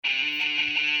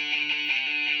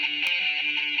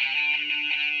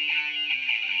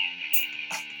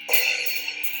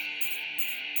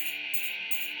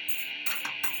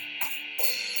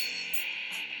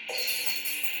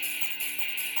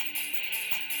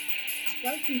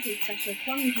Welcome to a special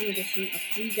quarantine edition of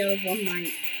Three Girls, One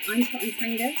Night. I'm Cotton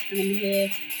Tanger, and I'm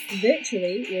here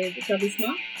virtually with Dobby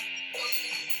Smart.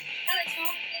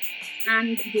 Hello.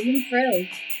 And Gingham Frill.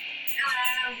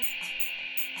 Hello.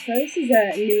 So this is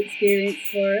a new experience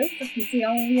for us. I can see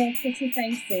all your pretty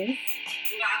faces.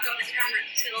 Well, I've got the camera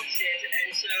tilted, and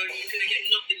so you're going to get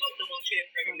nothing but double chin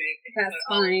from me. That's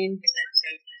fine.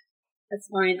 That's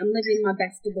fine. I'm living my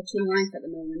best double chin life at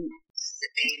the moment.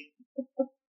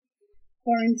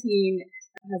 Quarantine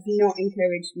has not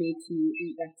encouraged me to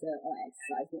eat better or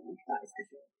exercise more, that is for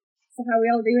sure. So how are we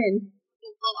all doing?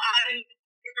 Well, I'm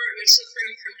currently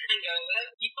suffering from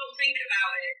hangover. You don't think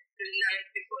about it the night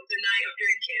before the night of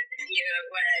drinking,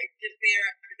 where just beer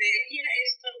after beer,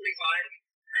 it's totally fine.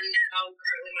 And now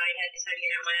currently my head is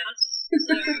hanging out my ass.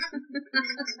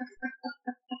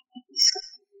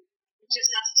 So just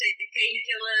have to take the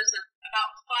painkillers. About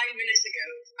 5 minutes ago,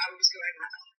 I was going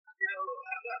like, no,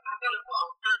 I've got to put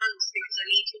on pants because I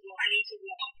need to walk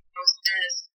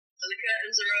downstairs. So the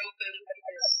curtains are open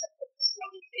because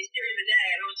it's during the day,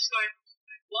 and I was just going,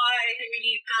 why do we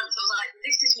need pants? I was like,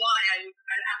 this is why I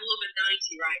love a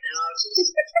 90 right now.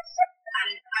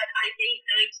 And I hate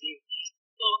 90,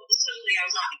 but suddenly I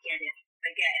was like, I get it.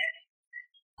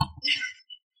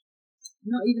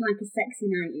 Not even like a sexy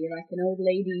 90, like an old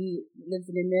lady lives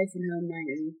in a nursing home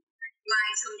 90.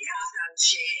 Right, somebody has that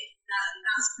shit.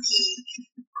 That's peak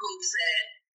comfort.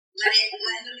 Let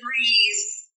the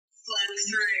breeze flow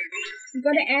through. You've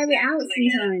got to air it out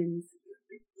sometimes.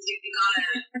 You've got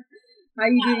to. How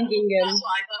are you doing, Gingham? That's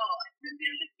what I thought.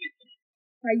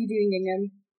 How are you doing,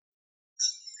 Gingham?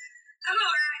 I'm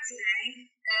alright today.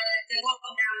 The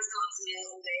lockdown has got to me a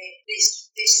little bit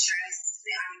stressed, a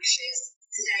bit anxious.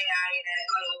 Today I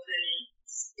got up and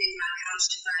did my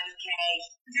couch to 5k.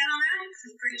 Then I'm out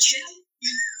and pretty chill.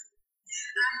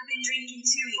 I've been drinking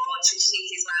too much, which I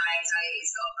think is why my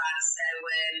anxiety's got bad. So I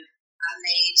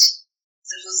made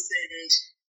the husband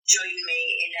join me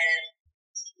in a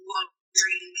one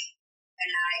drink a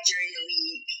night during the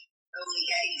week, only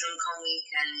getting drunk on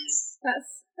weekends.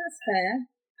 That's fair.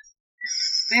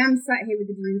 I am sat here with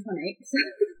the gin tonic. So. I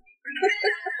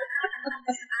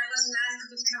was a nice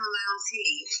cup of chamomile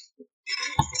tea.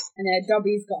 And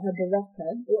Dobby's got her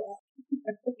Barocca.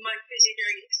 My fizzy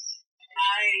drinks.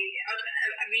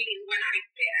 I mean, when I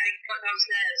got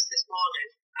downstairs this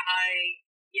morning, I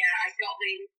got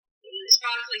the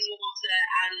sparkling water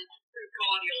and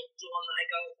cordial, the one that I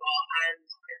go for, and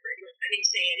I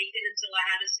didn't say anything until I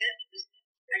had a sip.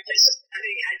 I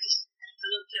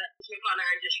looked at my partner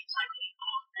and just was like,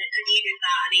 I needed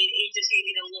that, and he just gave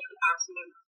me the look of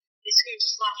absolute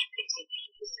disgust/pity.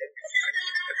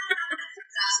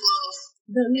 That's love.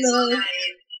 The love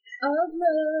of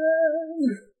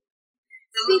love.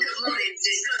 The look of love is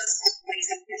disgust,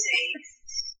 makes it pity.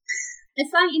 A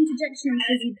slight interjection of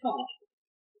fizzy pop.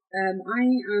 I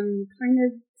am kind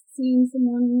of seeing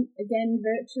someone again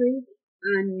virtually,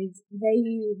 and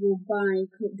they will buy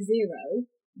Coke Zero,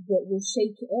 but will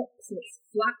shake it up so it's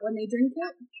flat when they drink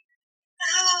it.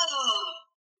 Oh!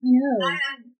 I know. I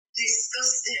am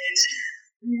disgusted.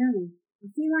 I know. I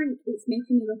feel like it's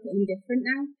making me look at him different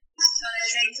now. So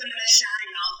it's taken some of the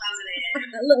shine off, hasn't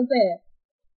it? A little bit.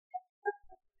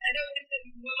 I know with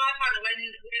my partner, when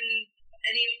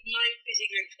any of my fizzy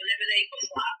drinks, whenever they go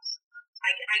flat,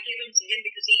 I give them to him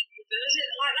because he prefers it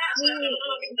like that. So I don't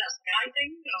know if that's a guy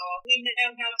thing or we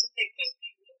know how to pick them.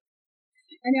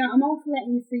 I know, I'm all for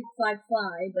letting your freak flag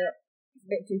fly, but it's a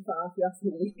bit too far if you ask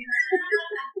me.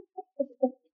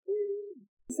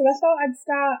 So I thought I'd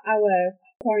start our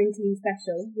quarantine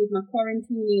special with my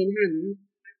quarantine in hand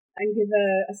and give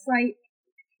a slight,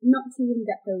 not too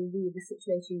in-depth overview of the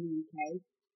situation in the UK.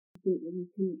 I think that we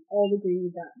can all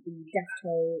agree that the death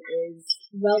toll is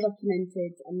well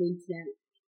documented on the internet,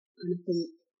 and I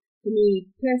think for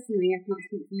me personally, I can't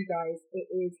speak for you guys, it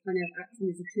is kind of acting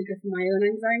as a trigger for my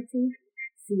own anxiety,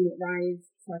 seeing it rise,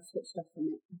 so I've switched off from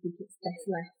it. I think it's best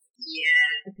left.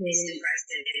 Yeah, it's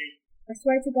depressing. I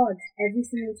swear to God, every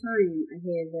single time I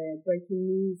hear the breaking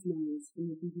news noise from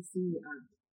the BBC app,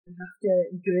 I have to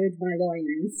gird my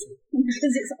loins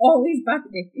because it's always bad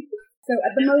news. So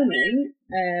at the moment,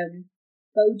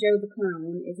 Bojo the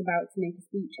Clown is about to make a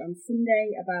speech on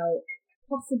Sunday about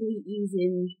possibly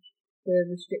easing the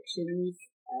restrictions.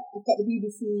 I've got the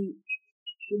BBC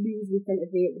news in front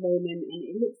of me at the moment, and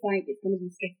it looks like it's going to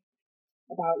be stuff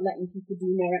about letting people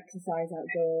do more exercise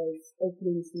outdoors,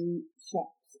 opening some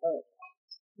shops up.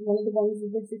 One of the ones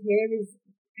listed here is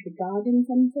the garden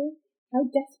centre. How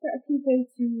desperate are people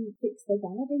to fix their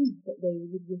garden that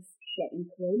they would risk getting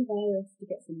coronavirus to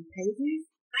get some posies?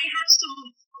 I had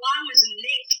some flowers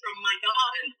nicked from my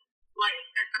garden like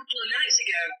a couple of nights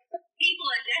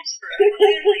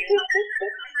clearly.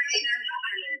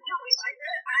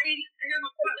 I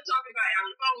remember talking about it on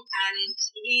the phone, and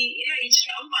he just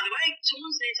went, by the way,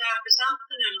 someone says I've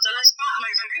chrysanthemums, and I spat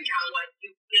my drink out, like, you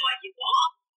feel like you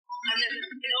what? And then,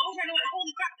 over and I went,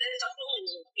 holy crap, there's a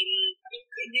hole in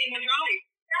my drive.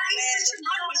 It's just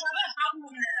not what's ever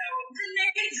happened now. The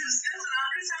natives of still are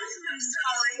chrysanthemums,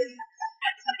 darling.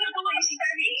 It's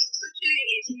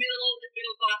middle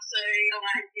class, so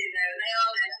like, they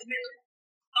are the middle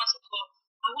class of club.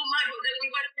 I want my book. Then we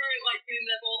went through like doing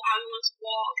the whole hourless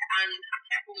walk, and I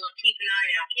kept on like keep an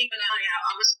eye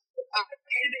out. I was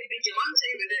getting a bit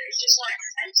vigilante with it. It's just like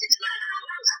tempted to my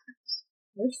house.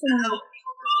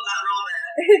 People call that Robert.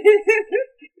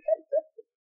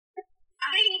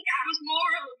 I think I was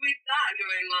more with that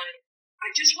going like, I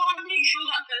just want to make sure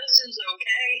that person's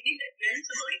okay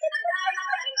mentally.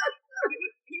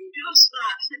 Who does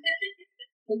that?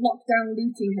 The lockdown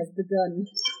looting has begun.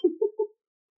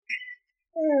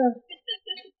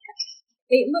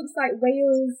 It looks like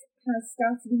Wales has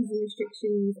started easing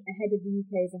restrictions ahead of the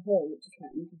UK as a whole, which is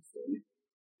quite interesting.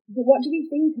 But what do we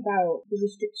think about the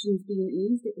restrictions being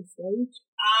eased at this stage?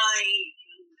 I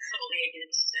totally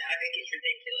against it. I think it's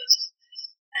ridiculous,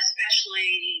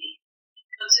 especially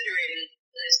considering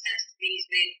the sensibilities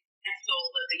being all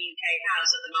that the UK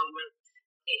has at the moment.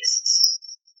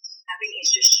 I think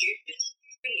it's just stupid.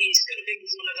 I think it's going to be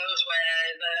one of those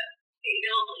where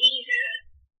they'll ease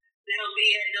it. There'll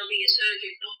be a surge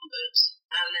in numbers,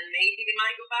 and then maybe they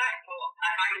might go back, but I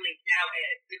highly doubt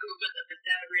it. The government has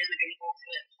never really been able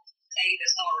to say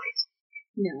they're sorry.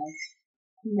 No,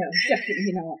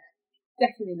 definitely not.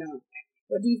 Definitely not.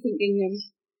 What do you think, Gingham?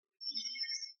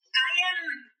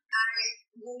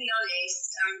 I will be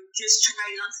honest, I'm just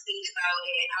trying not to think about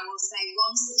it. I will say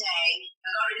once a day, I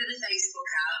got rid of the Facebook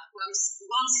app, once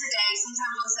a day,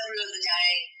 sometimes once every other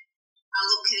day, I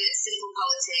look at simple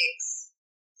politics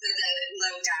for the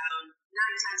lowdown. 9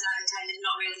 times out of 10, they've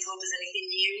not really told us anything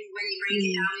new. When you break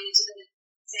it down into the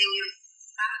salient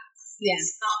facts,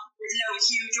 there's no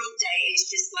huge update, it's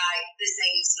just like the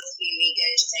same stuff being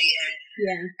regurgitated.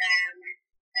 Yeah.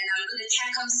 And I'm going to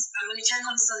check on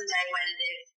Sunday when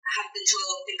they've had the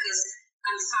talk, because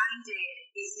I'm finding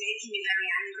it's making me very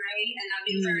angry, and I've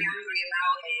been very angry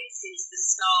about it since the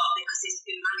start because it's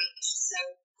been managed so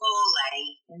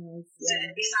poorly. So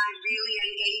if I really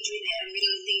engage with it and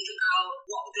really think about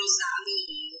what does that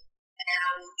mean,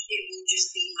 it will just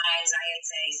be my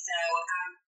anxiety. So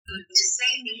I'm going to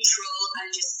stay neutral and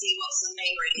just see what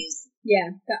Sunday brings. Yeah,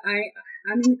 but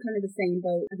I'm in kind of the same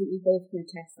boat. I think we both can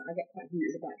attest that I get quite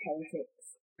heated about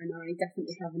politics, and I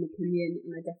definitely have an opinion,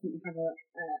 and I definitely have a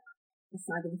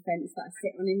side of the fence that I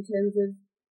sit on in terms of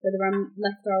whether I'm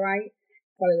left or right.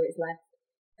 Spoiler, it's left.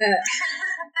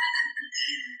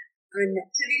 And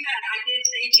to be fair, I did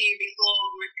say to you before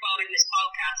recording this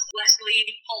podcast, let's leave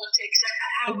politics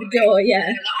out of the door, yeah.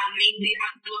 I'm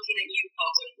looking at you,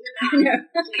 Colton. No.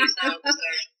 Please don't,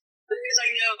 because I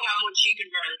know how much you can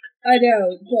run. I know,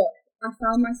 but I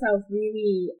found myself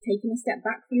really taking a step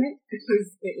back from it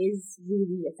because it is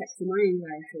really affecting my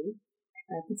anxiety,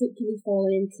 particularly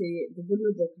falling into the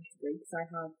vulnerable category because I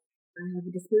have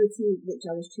a disability which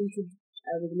I was treated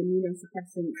with an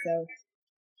immunosuppressant, so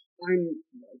I'm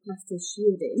classed as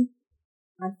shielding.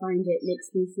 I find it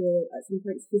makes me feel at some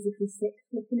points physically sick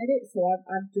looking at it, so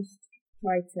I've just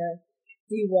tried to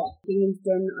do what Gingham's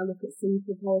done. I look at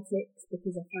simple politics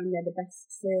because I find they're the best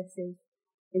source of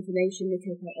information. They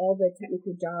take out all the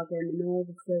technical jargon and all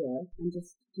the filler and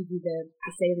just give you the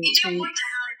salient points.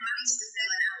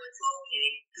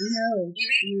 No.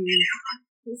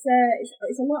 It's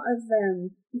a lot of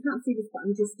you can't see this, but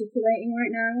I'm gesticulating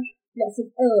right now. Lots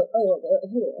of It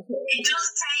does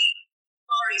take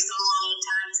Boris a long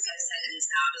time to get a sentence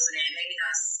out, doesn't it? Maybe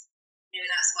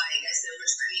that's why it gets so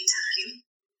much screen time.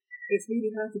 It's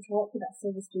really hard to talk with that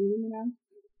silver spoon, you know.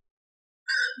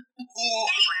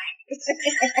 Anyway.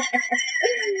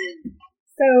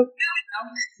 So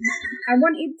I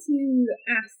wanted to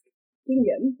ask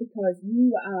Gingham, because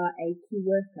you are a key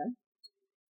worker,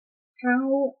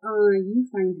 how are you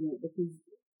finding it? Because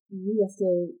you are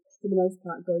still, for the most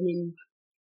part, going in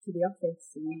to the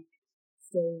office and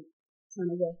still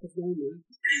trying to work as normal.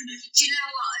 Do you know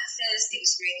what? At first it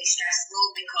was really stressful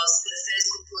because for the first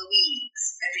couple of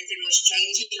weeks everything was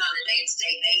changing on a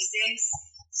day-to-day basis.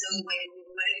 So the way we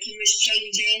were working was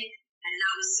changing, and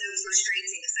that was so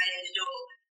frustrating because I ended up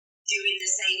doing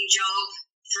the same job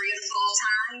 3 or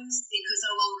 4 times because,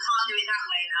 we can't do it that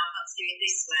way now, let's do it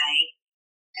this way.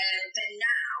 But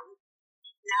now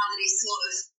that it's sort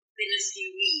of been a few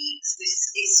weeks,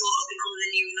 it's sort of become the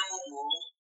new normal.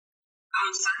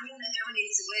 I'm finding that going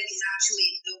into work is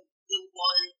actually the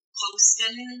one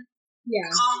constant. Yeah.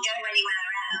 I can't go anywhere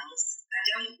else. I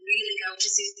don't really go to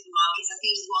supermarkets. I've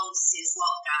been once since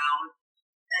lockdown.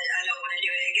 I don't want to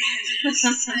do it again.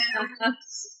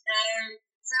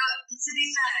 So to be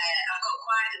fair, I've got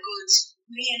quite a good,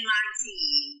 me and my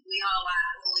team, we are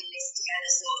like all in this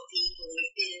together sort of people.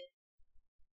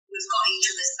 We've got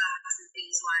each other's backs and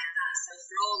things like that. So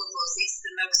for all of us, it's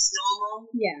the most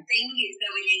normal thing is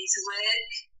going into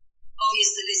work.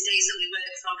 Obviously, there's days that we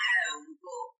work from home,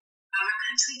 but I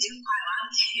actually do quite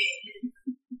like it.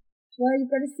 Well,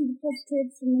 you've got to see the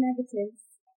positives from the negatives.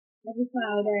 Every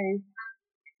cloud, eh?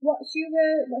 What's your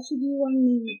view on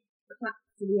the clap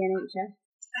for the NHS?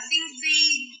 I think the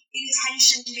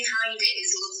intention behind it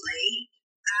is lovely.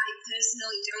 I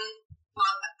personally don't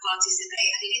participate.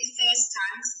 I did it the first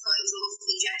time because I thought it was a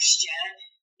lovely gesture.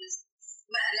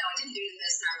 Well, no, I didn't do it the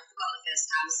first time. I forgot the first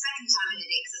time. The second time I did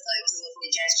it because I thought it was a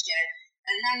lovely gesture.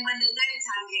 And then when the third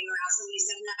time came around, somebody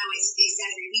said, no, it's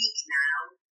every week now.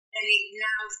 And it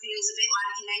now feels a bit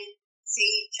like an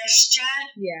empty gesture.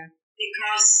 Yeah.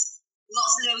 Because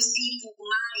lots of those people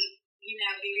might,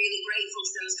 be really grateful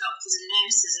to those doctors and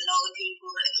nurses and all the people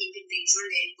that are keeping things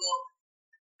running. But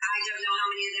I don't know how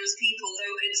many of those people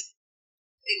voted.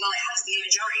 Well, it had to be a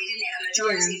majority, didn't it? A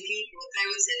majority of people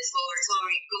voted for a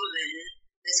Tory government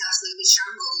that's absolutely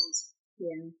strangled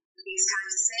these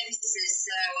kinds of services.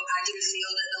 So I do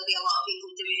feel that there'll be a lot of people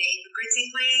doing it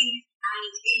hypocritically, and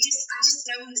I just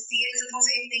don't see it as a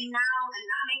positive thing now, and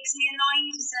that makes me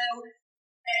annoyed. So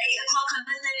at 8 o'clock on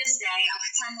a Thursday, I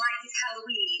pretend like it's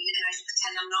Halloween, and I just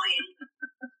pretend I'm not in.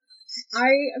 I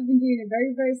have been doing a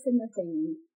very, very similar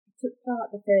thing. I took part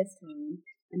the first time,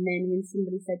 and then when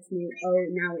somebody said to me, oh,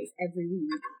 now it's every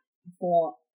week, I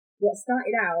thought, what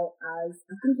started out as,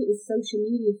 I think it was social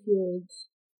media fueled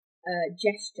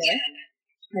gesture,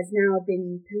 has now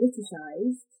been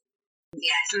politicised.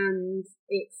 Yes. And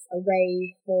it's a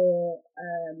way for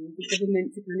the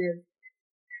government to kind of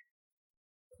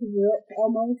cover up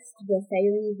almost the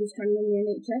failings of strangling the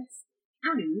NHS.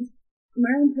 And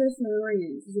my own personal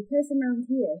annoyance is a person around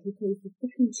here who plays the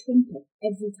fucking trumpet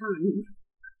every time.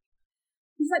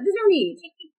 He's like, there's no need.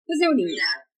 There's no need.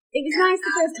 No. It was nice the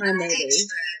first time, maybe.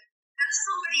 That's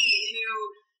somebody who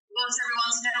wants everyone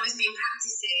to know he's been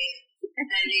practicing,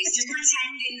 and he's just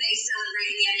pretending that he's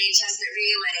celebrating the NHS, but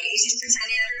really, he's just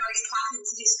pretending everybody's clapping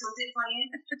to his trumpet playing.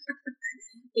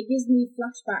 It gives me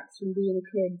flashbacks from being a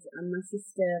kid and my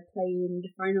sister playing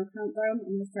the final countdown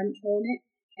on the French hornet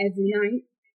every night.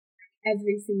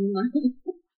 Every single night.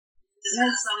 Does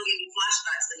that song give you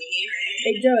flashbacks when you hear it?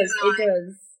 It does, it does.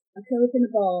 I curl up in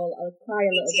a ball, I'll cry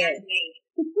a little bit.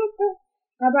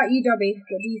 How about you, Dobby?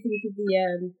 What do you think of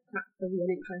the clap for the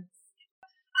NHS?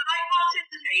 I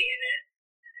participate in it,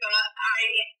 but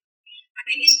I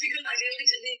think it's because the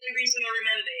only reason I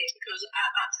remember it is because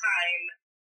at that time,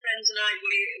 friends and I,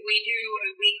 we do a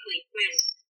weekly quiz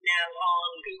now on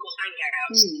Google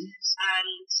Hangouts,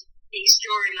 and it's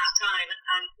during that time,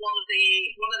 and one of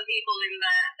the people in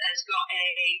there has got a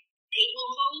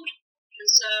 8-month-old, and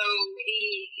so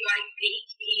he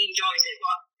enjoys it.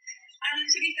 But and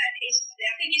to be fair,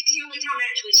 I think it's the only time I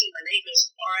actually see my neighbours,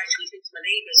 or actually speak to my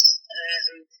neighbours,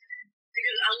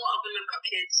 because a lot of them have got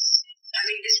kids. I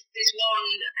mean, there's one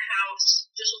house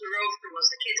just up the road from us.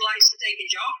 The kid likes to take a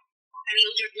jog, and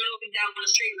he'll just run up and down the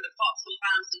street with a pots and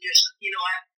pans and just,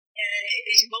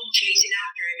 his mum chasing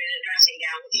after him in a dressing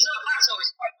gown. That's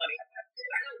always quite funny.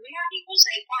 I know we have people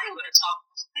saying fireworks off.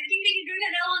 I think they can do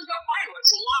that. Ellen's got fireworks.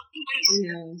 A lot of people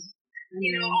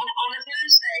on a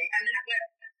Thursday, and then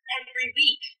every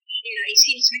week, he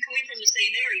seems to be coming from the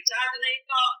same area. So either they've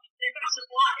got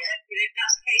supply, if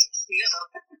that's the case, you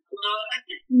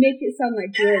make it sound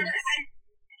like drugs.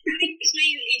 I think it's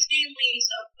mainly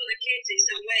sort of for the kids.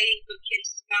 It's a way for kids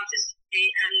to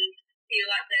participate and feel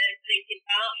like they're taking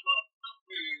part. But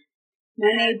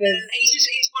my neighbours.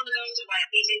 It's one of those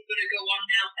like is it going to go on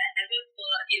now forever?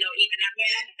 But even after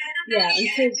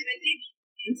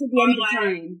until the end of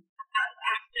time.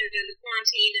 After the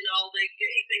quarantine and all,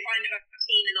 if they find a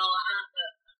vaccine and all that,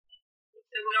 but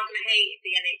so we're not going to hate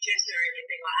the NHS or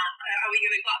anything like that. Are we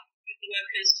going to cut the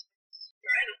workers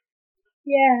forever?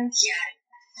 Yeah.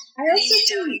 I also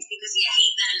think it's because you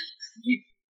hate them.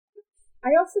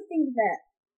 I also think that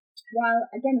while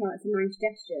it's a nice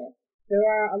gesture, there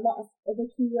are a lot of other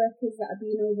key workers that are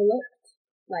being overlooked,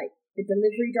 like the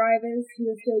delivery drivers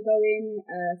who are still going,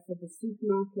 for the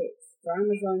supermarkets, for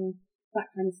Amazon, that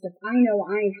kind of stuff. I know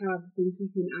I have been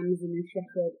keeping Amazon and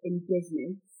Sheffield in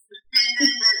business.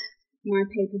 My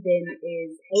paper bin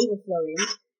is overflowing.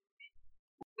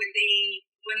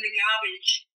 When the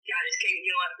garbage guys came,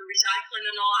 like for recycling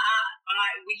and all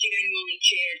that, we genuinely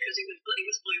cheered because it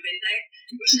was Blue Bin Day.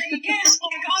 We were saying, yes, oh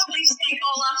my God, please take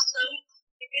all our stuff.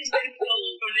 It's been full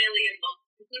for nearly a month.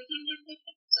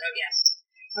 So, yes.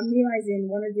 I'm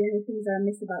realising one of the only things I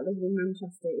miss about living in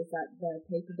Manchester is that the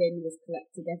paper bin was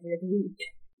collected every other week.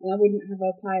 And I wouldn't have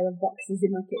a pile of boxes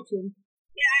in my kitchen.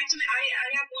 Yeah, actually, I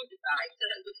have wondered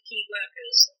that with key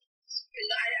workers.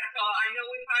 Because I thought, I know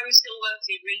if I was still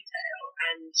working in retail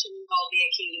and someone called me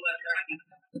a key worker,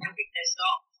 I'd be pissed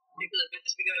off. Because they'd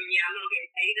just be going, yeah, I'm not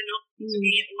getting paid enough to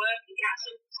be at work and get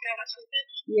something.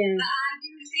 Yeah. But I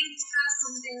do think there's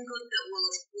something good that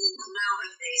will come out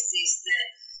of this is that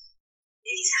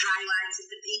it's highlighted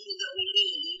the people that we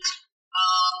need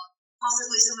are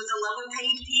possibly some of the lower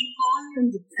paid people.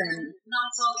 100%. Not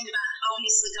talking about,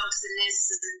 obviously, doctors and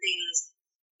nurses and things.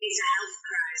 It's a health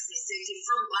crisis. So if you're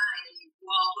front line and you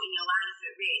are putting your life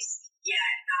at risk, yeah,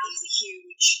 that is a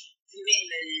huge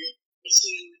commitment, a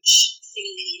huge thing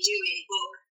that you're doing. But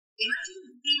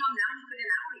imagine being on 9 quid an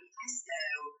hour in Tesco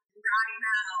right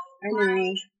now. I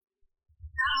know.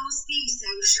 That must be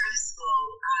so stressful.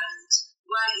 And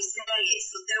like you say,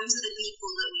 those are the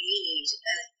people that we need,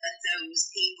 are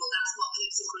those people. That's what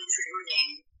keeps the country running,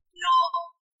 not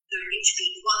the rich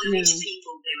people. What are the rich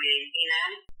people doing, you know?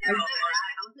 They're all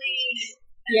right, aren't they?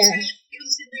 Yeah.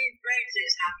 Considering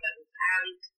Brexit's happened,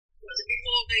 and was it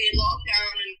before the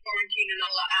lockdown and quarantine and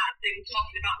all that, they were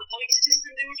talking about the point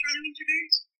system they were trying to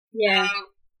introduce. Yeah.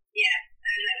 Yeah,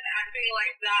 and I feel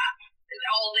like that,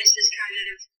 all this has kind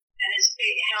of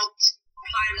helped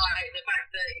highlight the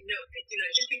fact that,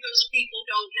 just because people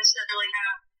don't necessarily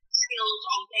have skills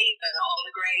on paper or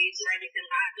the grades or anything,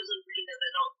 that doesn't mean that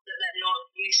they're not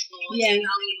useful and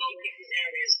valuable in different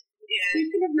areas. Yeah.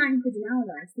 Speaking of 9 quid an hour,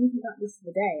 I was thinking about this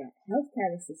the other day.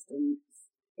 Healthcare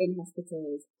assistants in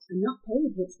hospitals are not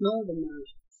paid much more than that.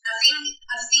 I think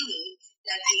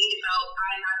they're paid about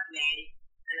I'm admin,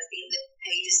 and I think they're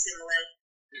paid a similar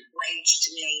wage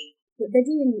to me. But they're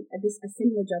doing a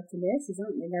similar job to nurses,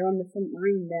 aren't they? They're on the front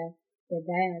line. They're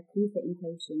there comforting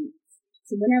patients.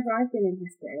 So whenever I've been in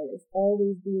hospital, it's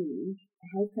always been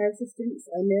healthcare assistants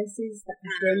or nurses that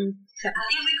have done that. I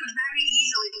think we could very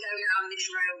easily go down this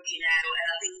road, and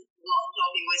I think what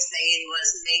Dobby was saying was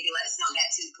maybe let's not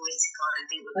get too political, and I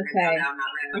think we're going to go down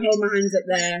that road. I hold my hands up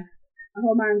there.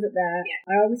 Yeah.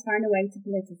 I always find a way to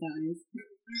politicise.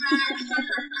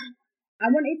 I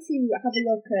wanted to have a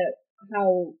look at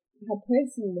how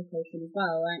personal we're coping as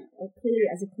well. Like, clearly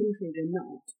as a country we're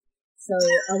not. So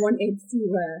I wanted to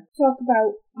talk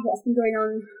about what's been going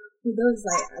on with us.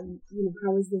 Like,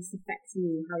 how is this affecting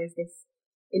you? How is this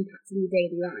impacting your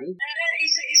daily life?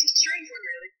 It's a strange one,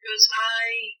 really, because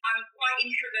I'm quite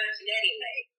introverted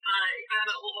anyway. I'm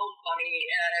a homebody,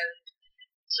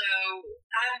 so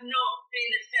I've not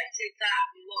been affected that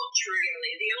much,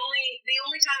 really. The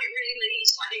only time it really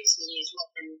hits me is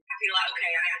when I feel like,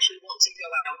 okay, I actually want to go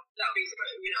out. That'll be for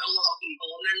a lot of people,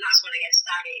 and then that's when I get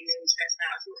staggered and stressed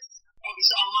out.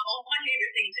 Obviously, all my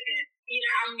favourite things again.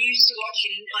 I'm used to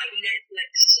watching like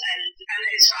Netflix, and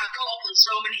I caught up on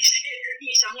so many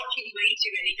series. I'm watching way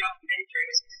too many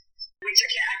documentaries, which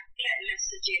I get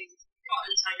messaging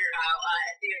and tired out.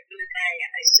 At the end of the day,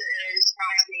 it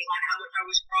surprised me like how much I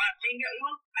was crying at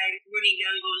one. I'm running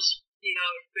nose,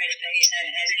 red face,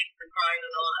 headache from crying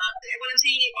and all that. When I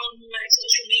see on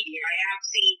social media, I have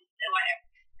seen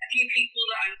a few people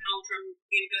that I know from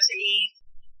university.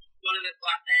 One of the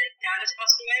their dad has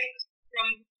passed away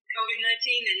from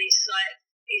COVID-19, and it's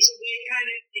a weird kind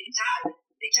of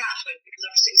detachment because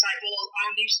obviously it's like, well,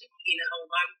 I'm used to being at home,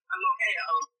 I'm okay at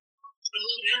home, I'm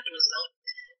looking after myself,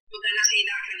 but then I see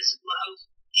that kind of stuff like, oh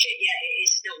shit, yeah, it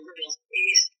is still real, it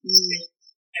is still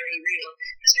very real,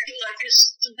 especially because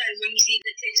sometimes when you see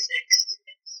statistics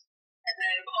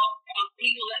of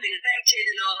people that have been affected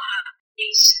and all that,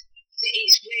 it's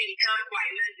weird, you can't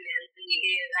quite imagine it until you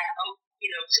hear that,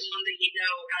 someone that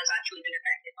has actually been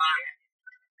affected by it.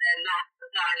 And that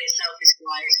in itself is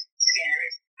quite scary.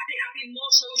 I think I've been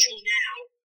more social now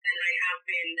than I have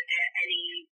been at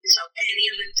any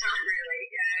other time, really.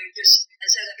 Just,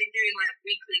 as I said, I've been doing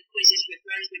weekly quizzes with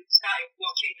friends. We've started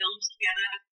watching films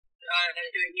together,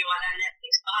 doing a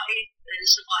Netflix party and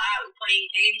stuff like that. We're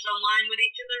playing games online with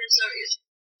each other, and so it's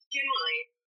generally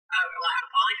I'm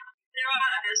fine. There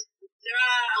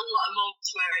are a lot of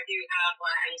moments where I do have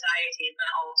anxiety and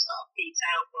that all sort of peaks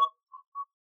out, but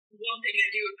one thing I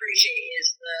do appreciate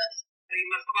is that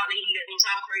my partner knows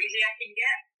how crazy I can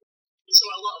get. And so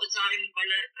a lot of the time when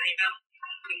I am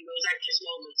having those anxious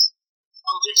moments,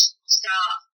 I'll just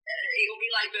start, it'll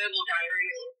be like verbal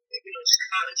diarrhea, just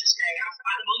kind of just say,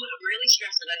 at the moment I'm really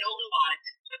stressed and I don't know why,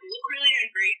 so I look really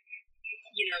angry,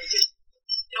 just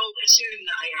don't assume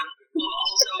that I am, but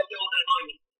also don't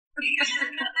annoy me.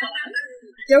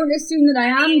 Don't assume that I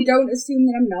am, don't assume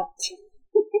that I'm not.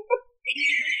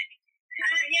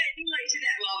 Yeah, I think like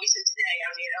today, well, obviously today,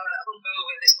 I mean, I hung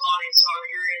over this morning, so I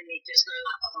really just going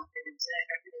like, oh, I didn't say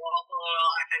all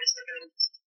that kind of stuff, and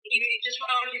you just,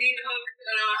 you need a hug,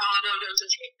 oh, no, don't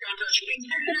touch me, don't touch me.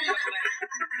 And then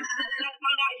I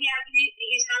found out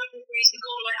he's having for his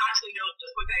goal, like, actually, don't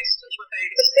touch my face, just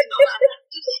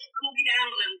cool me down,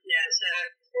 and yeah, so,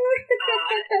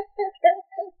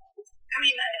 I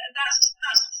mean, that's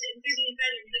the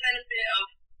benefit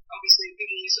of obviously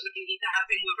being with somebody that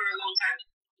I've been with for a long time,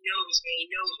 knows me,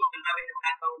 knows what I'm having at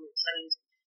my moments, and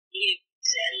he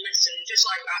sit and listen, just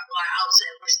like that, like I'll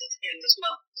sit and listen to him as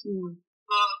well.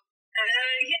 But,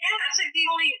 yeah, I think the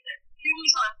only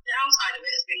sort of downside of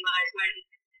it has been like when,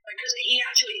 because he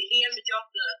has a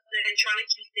job that they're trying to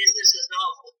keep business as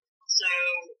normal, so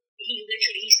he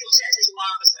still sets his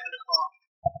alarm for 7 o'clock,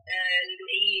 and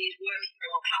he's working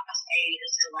from 8:30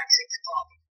 until like 6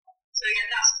 o'clock. So yeah,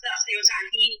 that's the other time.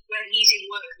 When he's in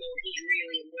work mode, he's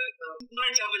really in work mode.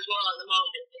 My job as well at the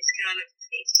moment is kind of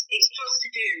it's tough to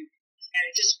do,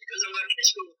 just because I work in a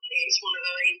school. It's one of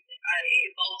those. It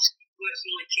involves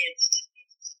working with kids,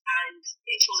 and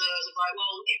it's one of those of like,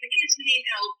 well, if the kids need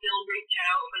help, they'll reach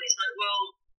out, and it's like,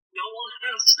 well, no one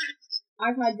has.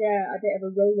 I've had a bit of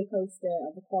a roller coaster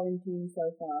of a quarantine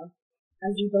so far.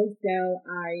 As you both know,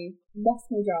 I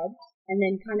lost my job and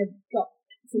then kind of got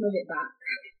some of it back.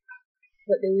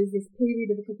 But there was this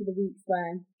period of a couple of weeks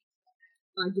where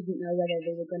I didn't know whether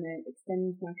they were going to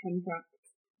extend my contract.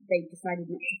 They decided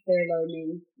not to furlough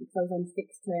me because I was on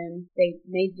fixed term. They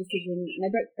made a decision, and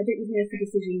I don't even know if the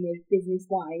decision was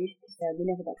business-wide, so we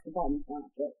never got to the bottom of that,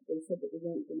 but they said that they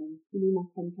weren't going to renew my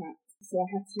contract. So I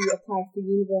had to apply for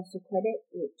universal credit,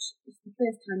 which is the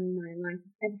first time in my life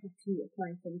I've ever had to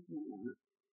apply for anything like that.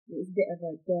 It was a bit of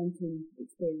a daunting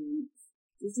experience.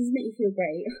 This doesn't make you feel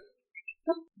great.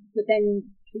 But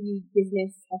then the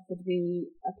business offered me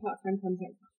a part-time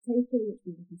contract taken, which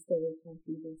means I can still apply for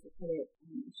universal credit.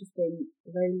 It's just been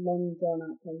a very long,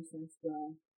 drawn-out process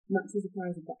where I'm actually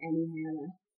surprised I've got any hair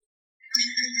left.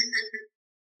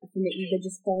 I think that they're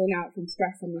just falling out from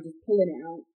stress and they're just pulling it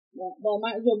out. Well, I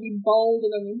might as well be bald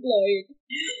and unemployed.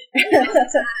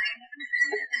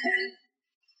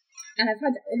 And I've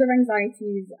had other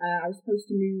anxieties. I was supposed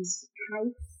to move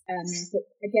house, but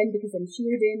again, because I'm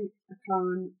shielding, I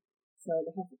can't. So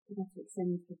I have to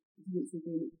extend the tenancy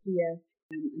agreement here.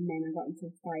 And then I got into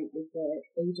a fight with the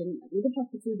agent at the other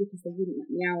property because they wouldn't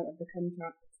let me out of the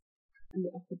contract. And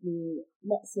they offered me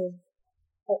lots of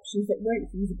options that weren't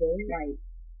feasible, like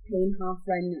paying half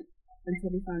rent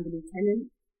until they found a new tenant.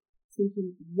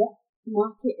 Thinking, what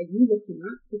market are you looking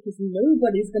at? Because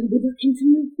nobody's going to be looking to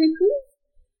move through.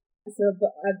 So,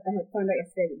 but I found out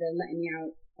yesterday that they're letting me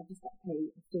out. I've just got to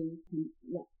pay a fee and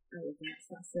let out of that.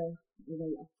 So that's a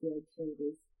weight off the old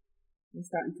shoulders. They're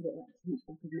starting to look like a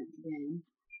hunchback of Notre Dame.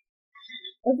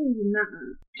 Other than that,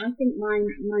 I think my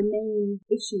main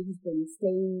issue has been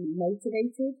staying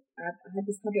motivated. I've had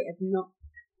this habit of not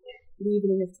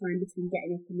leaving enough time between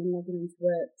getting up and then logging on to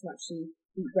work to actually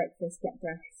eat breakfast, get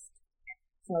dressed.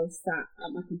 So I was sat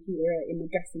at my computer in my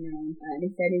dressing gown, and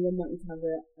if anyone wanted to have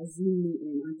a Zoom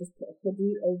meeting, I'd just put a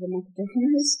hoodie over my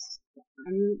pajamas.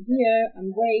 I'm here,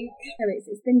 I'm awake.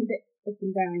 So it's been a bit up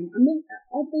and down. I mean,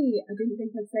 oddly, I didn't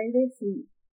think I'd say this, and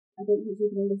I don't think you're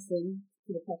going to listen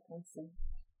to the podcast, so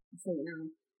I'll say it now.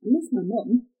 I miss my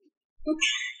mum.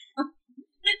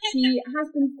 She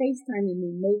has been FaceTiming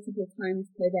me multiple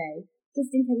times per day, just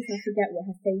in case I forget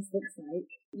what her face looks like.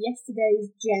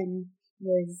 Yesterday's Jen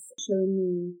was showing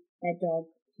me their dog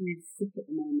who's sick at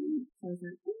the moment. So I was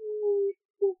like, oh,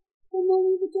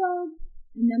 Molly the dog.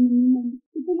 And then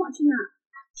we've been watching that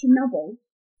Chernobyl.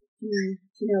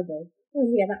 Oh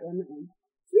yeah, that one.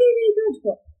 It's really, really good,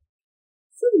 but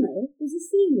suddenly there's a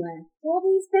scene where all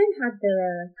these men had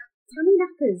their tammy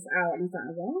knackers out, and I was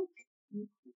like, what?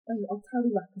 Or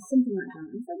tallywhackers, something like that.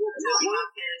 And I was like, what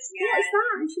is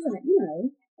that? And she's like, they're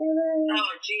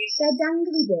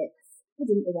dangly bits. I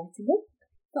didn't know where to look.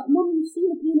 But Mum, you've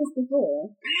seen a penis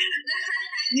before.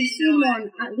 You've seen one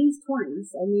at least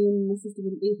twice, or me and my sister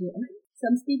wouldn't be here. So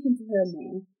I'm speaking to her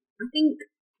more. I think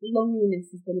loneliness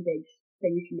has been a big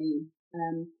thing for me.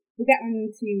 We'll get on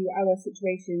to our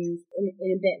situations in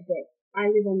a bit, but I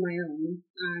live on my own,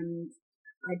 and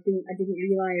I didn't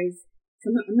realise,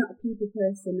 so I'm not a people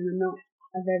person, and I'm not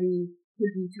a very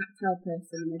huggy, tactile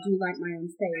person, and I do like my own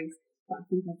space, but I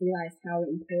think I've realised how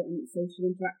important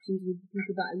social interactions with the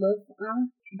people that I love are.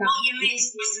 What you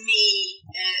missed was me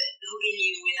hugging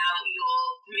you without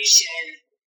your permission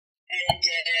and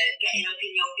getting up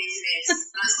in your business.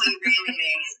 That's what you really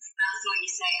miss. That's what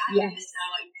you say. I Yes. understand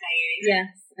what you're saying.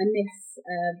 Yes, I miss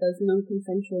those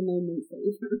non-consensual moments that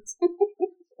we've had.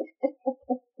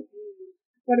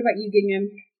 What about you,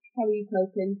 Gingham? How are you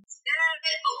coping?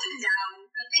 Up and down.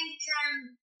 I think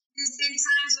there's been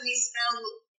times when it's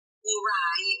felt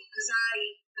alright, because I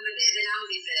am a bit of an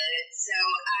ambivert, so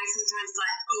I sometimes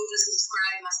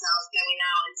oversubscribe myself going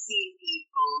out and seeing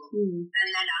people, and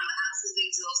then I'm absolutely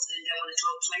exhausted and don't want to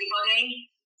talk to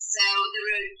anybody. So there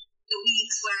are the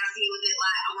weeks where I feel a bit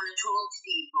like I want to talk to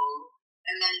people,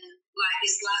 and then like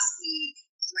this last week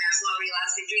where I sort of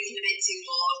realised I've been drinking a bit too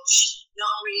much,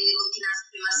 not really looking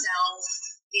after myself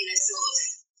in a sort of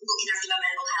looking after my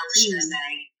mental health, should I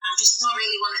say. I've just not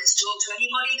really wanted to talk to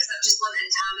anybody because I've just wanted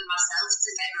time with myself to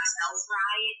get myself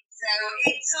right. So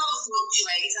it sort of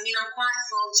fluctuates. I mean, I'm quite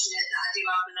fortunate that I do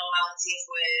have a normality of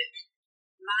work.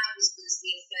 My husband's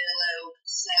been furloughed,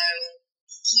 so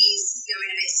he's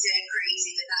going a bit stir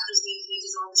crazy, but that does mean he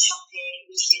does all the shopping,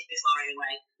 which he did before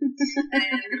anyway.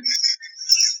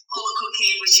 All the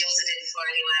cooking, which he also did before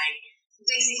anyway.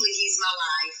 Basically, he's my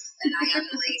life, and I am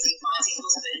the lazy party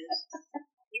husband.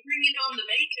 You're bringing on the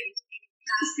bacon.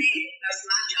 That's it. That's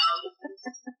my job.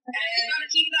 You got to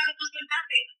keep that husband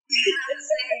happy. That's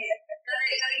it.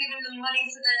 I got to give him the money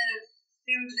for the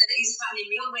food that he's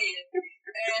finding meal with.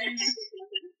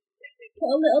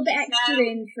 Put a little bit extra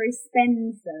in for his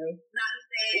spends, though. That's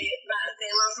it.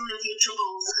 Lots of your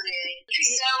troubles, honey.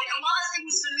 So a lot of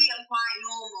things for me are quite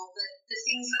normal, but the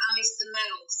things that I miss the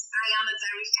most, I am a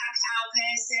very tactile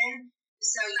person,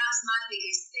 so that's my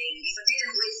biggest thing. If I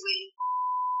didn't live with,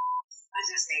 how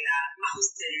do I say that, my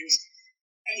husband,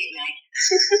 edit me.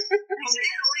 If I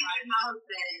didn't live with my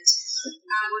husband,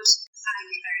 I would find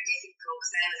it very difficult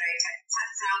because I am a very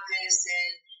tactile person.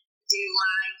 I do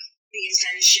like the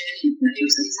attention. I do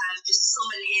sometimes just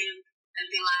summon him and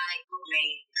be like, look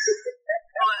me.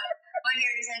 But when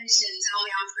your attention, tell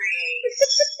me I'm free.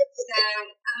 So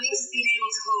I miss being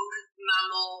able to hug my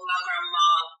mum, my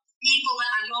grandma, people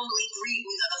that I normally greet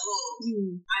with a hug.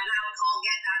 I now can't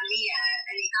get that near,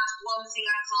 and that's one thing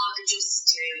I can't adjust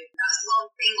to. That's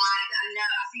one thing like I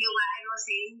know. I feel like everyone's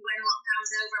saying, when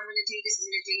lockdown's over, I'm going to do this,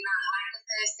 I'm going to do that. Like the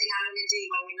first thing I'm going to do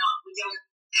when we don't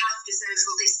have to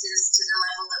social distance to the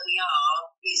level that we are,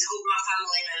 is hug my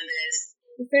family members.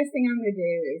 The first thing I'm going to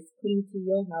do is come to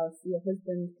your house so your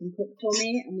husband can cook for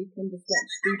me and we can just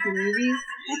watch spooky movies.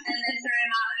 And then throw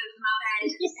him out of my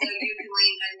bed so you can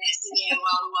leave him next to me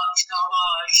while we watch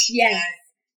garbage. Yes.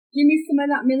 Give me some of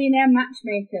that Millionaire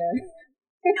Matchmaker.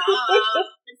 No.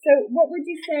 So what would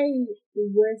you say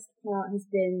the worst part has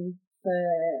been for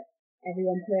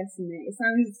everyone personally? It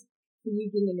sounds, for you,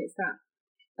 Gingham, it's that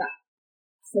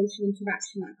social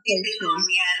interaction, that closeness.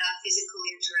 Yeah, that physical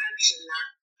interaction,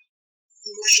 that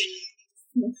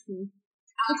smushing.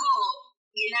 I thought,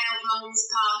 my mum's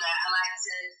partner, I like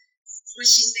to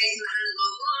squish his face in my hand and go,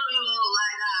 oh,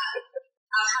 like that.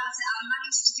 I've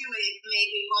managed to do it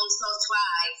maybe once or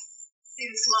twice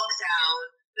since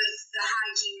lockdown, but for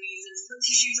hygiene reasons, put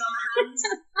tissues on my hands.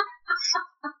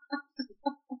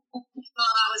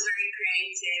 Thought that was very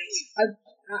creative.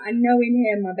 I know in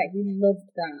him, I bet he loved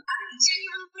that. I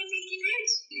genuinely think he did.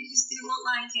 It just didn't look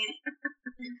like it.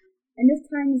 Enough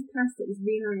time has passed that he's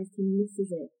realised he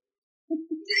misses it.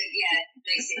 Yeah,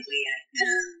 basically, yeah.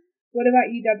 What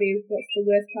about you, Dobby? What's the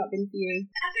worst part been for you?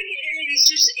 I think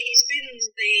it's been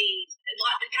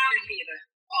the cabin fever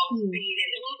of being in.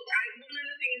 One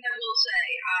of the things I will say,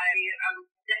 I'm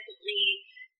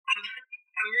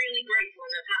really grateful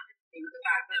and I'm happy with the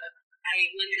fact that I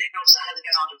live in a house that has a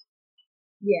garden.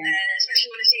 Yeah. Especially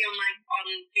when I see on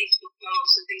Facebook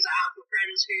posts and things like that from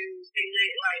friends who've been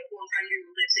like one friend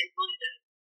who lives in London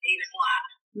in a flat,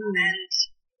 and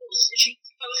she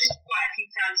posts quite a few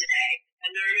times a day.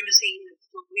 And I remember seeing a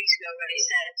couple of weeks ago when it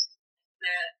said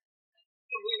that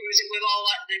with all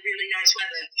like the really nice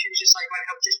weather, she was just like,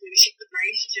 I just wish she could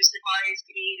rain to justify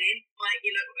being in,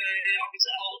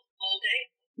 obviously all day.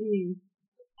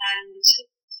 And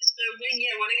so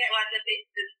when I get like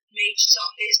the major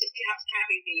sort of bits of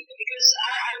cabin fever, because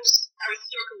I was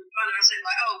talking with Van and I said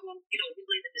like, oh well, we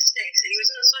live in the sticks, and he was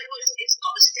like, well, it's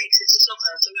not the sticks, it's the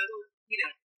suburbs. So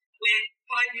we're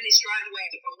 5 minutes drive away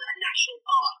from that national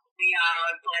park. We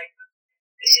are like,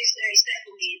 it's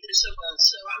definitely the suburbs.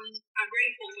 So I'm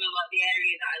grateful for like the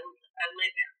area that I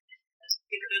live in,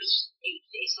 because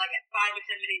it's like a 5 or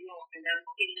 10 minute walk and I'm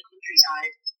in the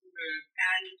countryside.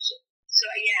 And so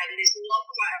yeah, there's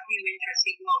quite a few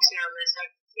interesting walks around there. So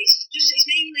it's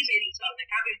mainly been sort of the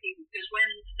cabin fever, because when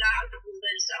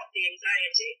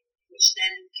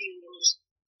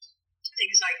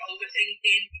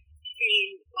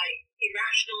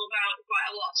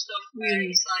where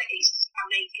it's like I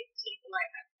make something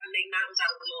like I make mountains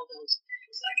out of molehills,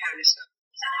 that kind of stuff.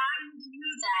 So I'm with you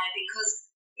there, because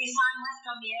if I'm left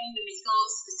on my own with my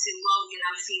thoughts for too long and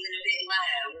I'm feeling a bit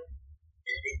low,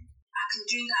 I can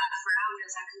do that for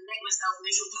hours. I can make myself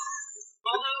miserable.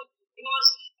 Although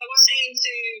I was saying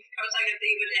to Kotag the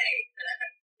other day that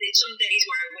there's some days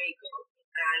where I wake up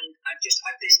and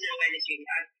there's no energy.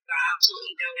 I've got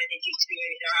absolutely no energy to do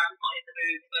anything. I'm not in the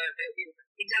mood for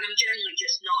and I'm generally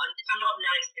just not. I'm not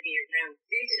nice to be now.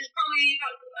 It's probably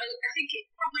I think it's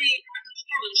probably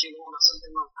one or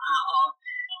something like that. Or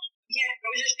yeah, I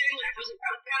was just generally I was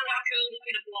kind of like curled up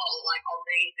in a ball like on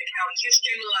the couch. Just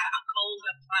generally like I'm cold,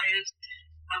 I'm tired,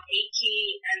 I'm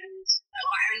achy, and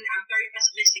I'm very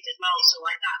pessimistic as well. So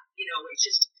like that, it's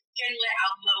just generally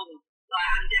I'll moan. Like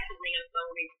I'm definitely a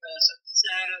moaning person. So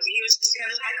he was just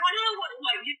kind of like, oh no, what do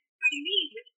you mean? What do you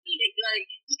mean? Like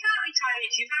you can't be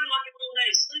tired. You've had like a full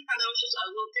day's sleep. And I was just, I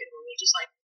loved it. We were just like,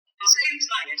 I say I'm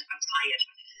tired.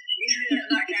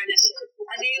 That kind of stuff.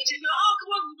 And he was just like, oh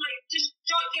come on, like just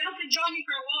get up and join me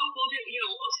for a walk. We'll do,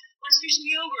 let's do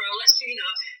some yoga, or let's do,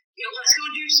 let's go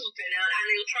do something. And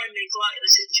he'll try and make light of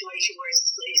the situation where it's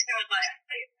kind of like,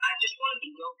 I just want to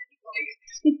be yoga. Like,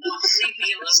 leave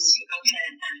me alone.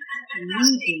 Okay. And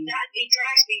it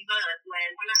drives me mad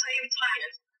when I say I'm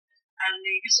tired, and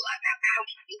you're just like, how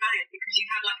can you be tired? Because you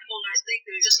had like a full night's sleep,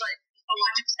 and you're just like, oh,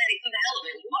 I just said it for the hell of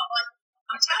it. What? Like,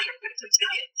 I'm tired. Like, oh,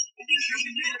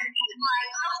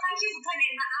 thank you for putting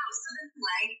it in my house.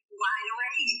 Suddenly, wide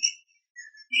awake.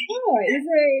 Oh, it was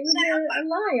a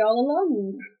lie all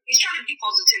along. He's trying to be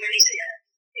positive, and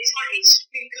it's like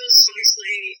it's because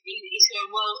obviously he's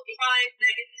going, well, if I'm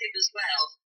negative as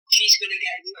well, she's going to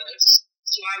get worse.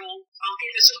 So I'll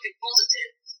give her something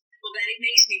positive. But then it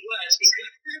makes me worse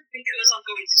because I'm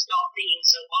going to stop being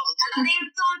so positive. And I think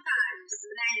sometimes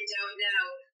men don't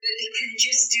know that they can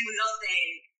just do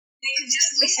nothing. They can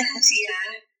just listen to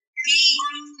you, be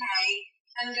grumpy,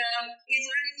 and go, is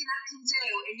there anything I can do?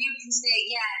 And you can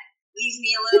say, yeah, leave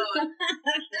me alone.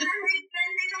 And then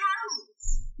they help.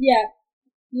 Yeah.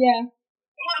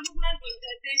 Well, I remember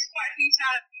there's quite a few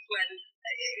times when,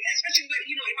 especially when,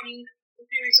 if I'm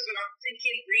doing something, I'm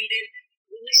thinking, reading,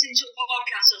 listening to a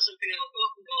podcast or something, and I'll go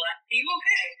up and go like, are you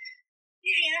okay?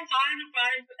 Yeah, I'm fine.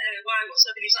 Why, what's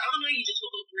up? And he's like, oh no, you just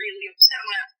look really upset.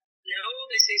 I'm like, no,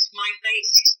 this is my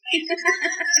face.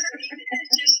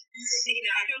 It's just,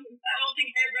 I don't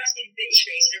think I've resting bitch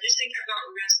face. I just think I've got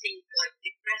resting, like,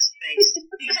 depressed face.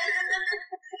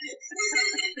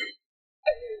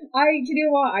 Do you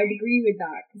know what? I'd agree with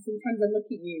that, because sometimes I look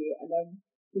at you and I'm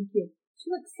thinking,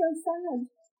 she looks so sad.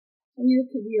 And you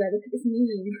look at me like, look at this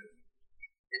meme.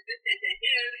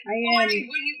 When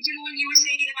you were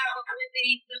saying about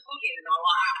the hugging and all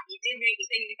that, you did make me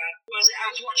think about.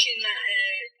 I was watching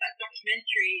that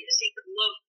documentary, The Secret of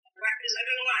Love. Because I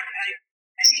don't know why, I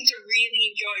seem to really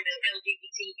enjoy the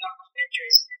LGBT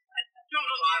documentaries. I don't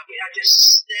know why,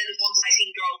 they're the ones I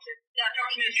seem drawn to. That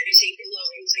documentary, Secret of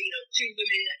Love, it was two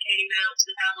women that came out to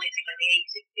the family in like the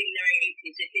 80s, in their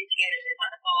 80s, they'd been together since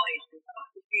like the 40s, and it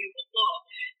was beautiful thought.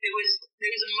 There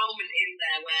was a moment in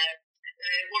there where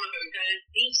one of them, her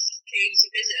niece, came to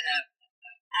visit her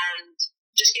and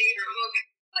just gave her a hug,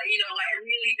 like a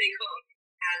really big hug,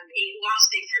 and it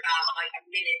lasted for about like a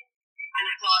minute. And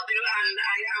I thought, and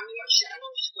I watched it and I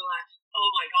was just like,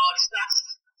 oh my god,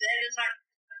 they're the type of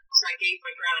I gave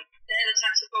my grand, they're the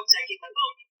types of hugs I give my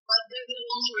mum. But they're the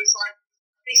ones where it's like,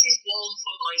 this is warm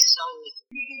for my soul.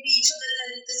 You can be each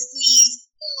other the squeeze.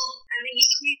 And then you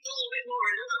squeeze a little bit more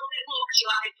because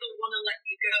you're like, I don't want to let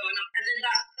you go. And then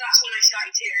that's when I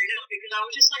started tearing up, because I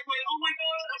was just like, oh my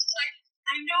god, I was like,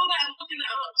 I know that I'm looking at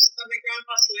us. My grand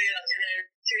passed away 2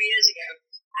 years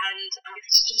ago. And I was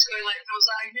just going like, I was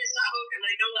like, I miss that hug and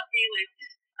I know that feeling.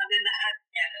 And then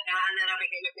and then I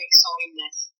became a big sobbing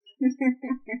mess. I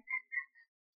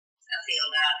feel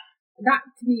that. That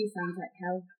to me sounds like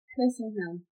hell. Personal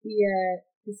hell.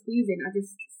 The squeezing, I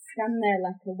just stand there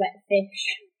like a wet fish.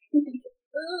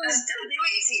 I still do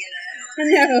it to you though. I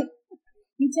know.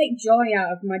 You take joy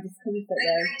out of my discomfort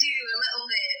though. I do a little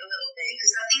bit,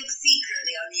 because I think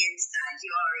secretly on the inside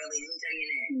you are really enjoying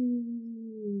it.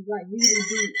 Like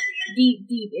really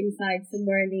deep inside,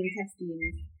 somewhere in the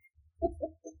intestines. I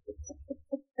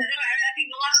think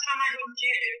the last time I hugged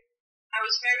you, I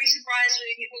was very surprised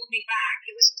when you hugged me back.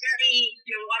 It was very,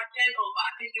 like gentle, but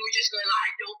I think you were just going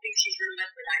like, I don't think she's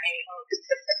remembered I hate hugs.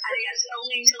 And it's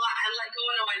only until I let go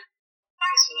and I went,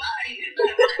 thanks for that.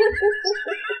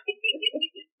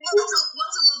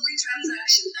 What a lovely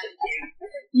transaction, thank you.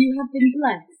 You have been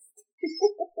blessed.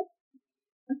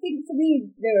 I think for me,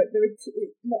 there are two,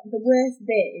 the worst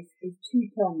bit is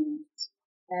two-pronged.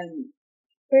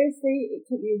 Firstly, it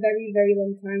took me a very, very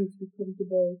long time to be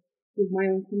comfortable with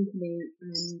my own company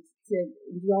and to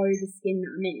enjoy the skin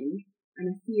that I'm in.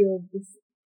 And I feel this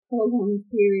prolonged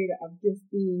period of just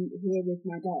being here with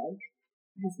my dog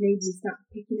has made me start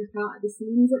picking apart the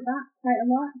seams at that quite a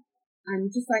lot.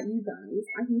 And just like you guys,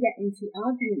 I can get into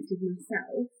arguments with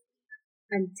myself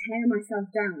and tear myself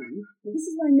down. But this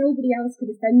is why nobody else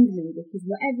could offend me, because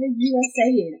whatever you are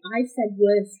saying, I've said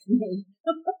worse to me.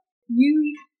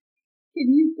 Can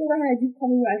you go ahead, you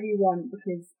call me whatever you want,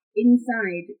 because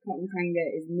inside, Cotton Kanga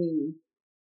is me.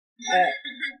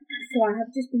 So I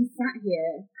have just been sat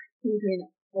here thinking,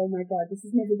 oh my god, this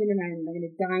is never going to end. I'm going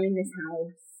to die in this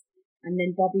house. And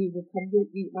then Dobby will probably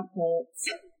eat my corpse.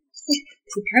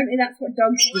 So apparently that's what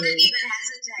dogs do. He wouldn't even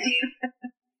hesitate.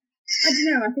 I don't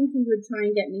know, I think he would try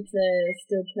and get me to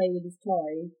still play with his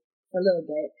toy for a little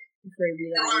bit before he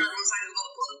realised. The one that looks like a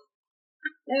book club.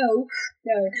 No,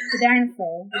 the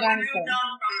dinosaur. The dinosaur. Moved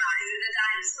on from that. Is it the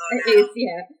dinosaur? It is,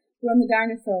 yeah. We're on the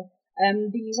dinosaur.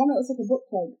 The one that looks like a book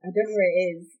club, I don't know where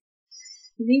it is.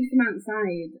 He leaves them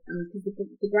outside, and because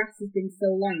the grass has been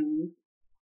so long,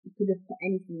 you could have put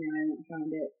anything there and not found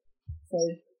it. So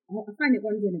I find it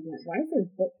wondering, I'm like, why is there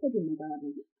a book club in my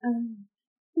garden?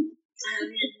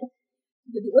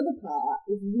 But the other part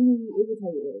is really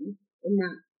irritating in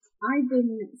that I've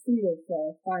been single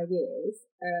for 5 years.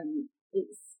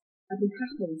 I've been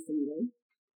happily single.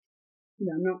 You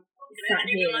know, I'm not sat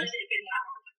here.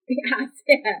 Yeah.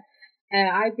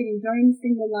 I've been enjoying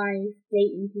single life,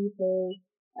 dating people,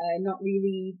 not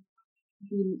really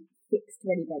being fixed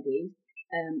to anybody.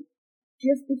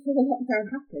 Just before the lockdown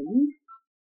happened,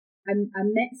 I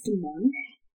met someone,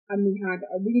 and we had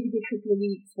a really good couple of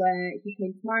weeks where he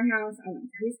came to my house, I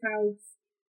went to his house,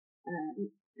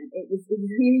 and it was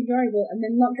really enjoyable. And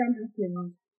then lockdown happened,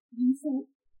 and I was like,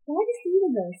 why does the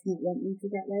universe not want me to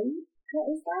get laid? What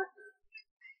is that?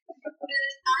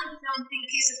 I don't think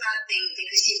it's a bad thing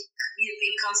because you've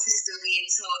been consistently in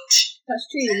touch. That's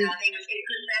true. And I think it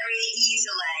could very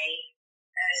easily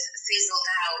fizzled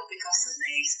out because of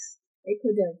this. It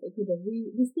could have.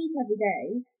 We speak every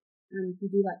day, and we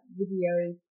do like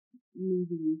video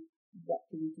movie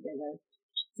watching together.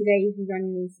 Today he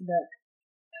rang me so that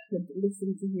I could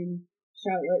listen to him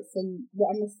shout at some,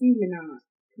 what I'm assuming are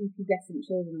prepubescent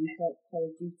children on Call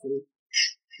of Duty.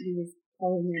 He was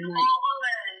calling them like...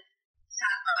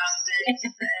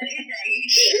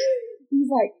 He's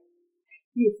like,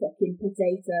 you fucking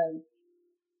potato.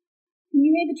 Can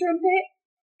you hear the trumpet?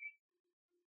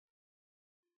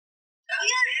 Oh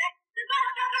yeah.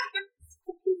 It's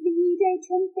fucking VE-Day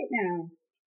trumpet now.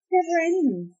 Never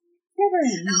ends. At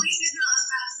least it's not a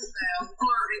saxophone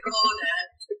or a recorder.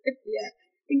 Yeah,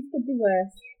 things could be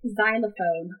worse.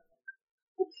 Xylophone.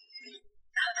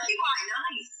 That'd be quite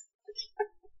nice.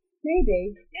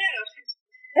 Maybe. Yeah.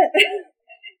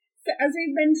 So as we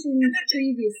mentioned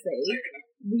previously,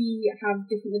 we have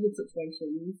different living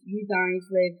situations. You guys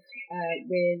live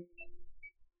with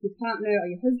your partner or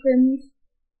your husband.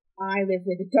 I live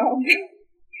with a dog.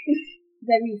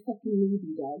 Very fucking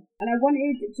needy dog. And I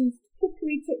wanted to just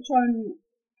quickly touch on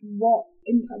what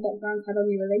impact lockdowns had on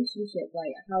your relationship.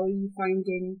 Like, how are you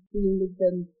finding being with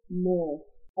them more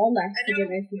or less? I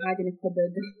don't know if you're hiding a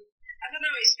cupboard. I don't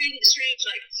know, it's been strange,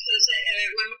 like,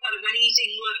 when he's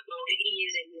in work mode, he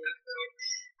is in work mode,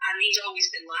 and he's always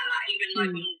been like that, even like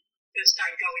when we first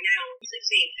started going out,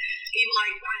 even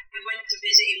like, I went to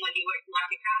visit him when he worked in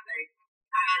like a cafe,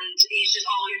 and he's just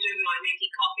always doing like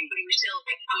making coffee, but he was still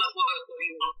like, I'm at work, what do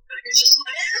you want? And it's just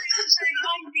like, I'm saying,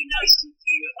 I'm being nice to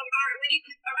you,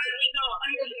 apparently not.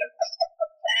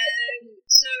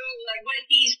 So, like, when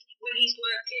he's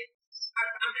working,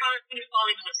 I'm kind of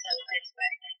finding myself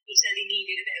anyway. He said he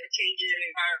needed a bit of a change in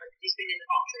the environment. He's been in the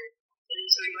bathroom. And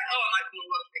so he went, oh, I might come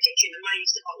and work for the kitchen. And I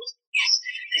used to go, yes,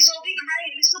 this will be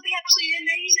great. This will be absolutely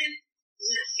amazing.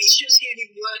 It's just here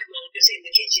in work mode, just in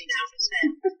the kitchen now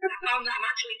instead. I found that I'm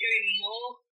actually doing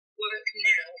more work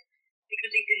now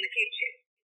because he's in the kitchen.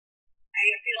 I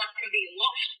feel like I'm being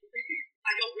lost.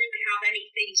 I don't really have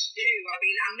anything to do. I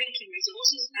mean, I'm making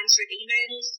resources, answering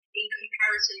emails in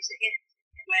comparison to him,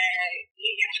 where he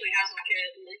actually has like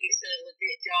it's a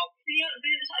legit job.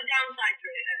 There's a downside to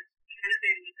it, and kind of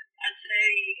thing. I'd say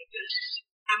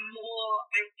I'm more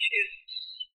anxious.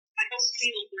 I don't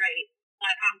feel great.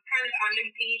 Like I'm in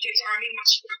PJs or I'm in my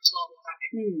scrubs all the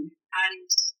time, and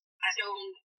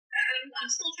I'm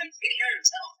still trying to take care of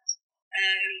myself.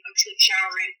 I'm still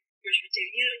showering, brushing my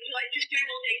teeth, like just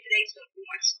general day-to-day stuff.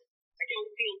 I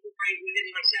don't feel great within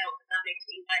myself, and that makes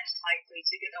me less likely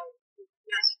to get on.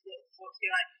 That's what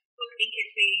feel like, me,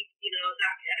 kiss me,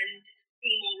 that, and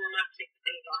be more romantic and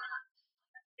things like that.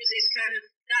 Because it's kind of,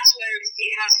 that's where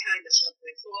it has kind of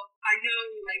something. But I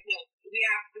know, like, look,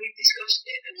 we've discussed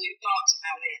it and we've talked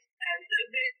about it, and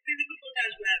there's a couple of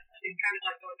times where I've been kind of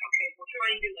like going, okay, we'll try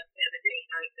and do like a bit of a date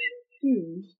kind of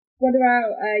thing. What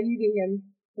about you,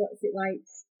 Gingham? What's it like?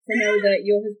 I know that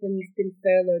your husband's been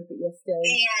furloughed, but you're still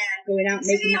going out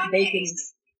making that bacon.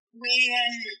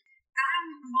 I'm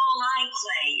more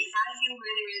likely, if I feel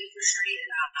really, really frustrated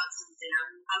about something,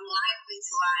 I'm likely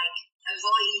to like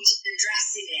avoid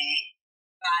addressing it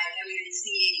by going and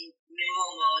seeing my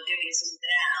mum or doing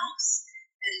something else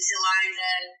until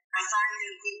either I find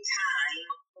a good time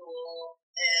or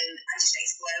I just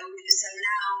explode. So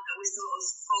now that we're sort of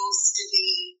forced to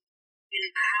be in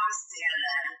the house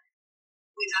together,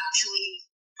 we've actually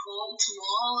talked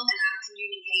more and our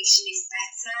communication is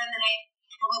better than it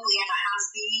probably ever has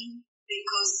been,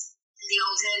 because the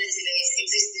alternative is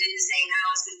existing in the same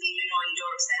house and being annoyed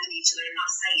or upset with each other and not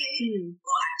saying,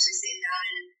 or actually sitting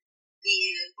down and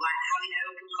being like having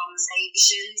open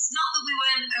conversations. Not that we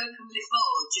weren't open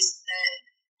before, just that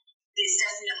there's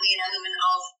definitely an element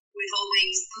of we've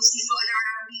always pussyfooted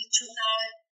around each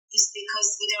other just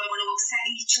because we don't want to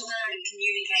upset each other and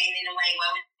communicating in a way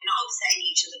where we're not upsetting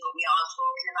each other but we are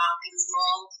talking about things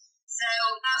more. So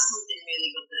that's something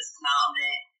really good that's come out of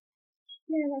it.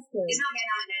 Yeah, that's good. It's not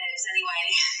getting on my nerves anyway.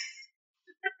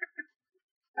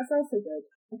 That's also good.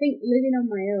 I think living on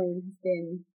my own has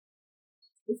been...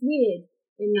 It's weird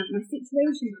in that my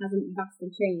situation hasn't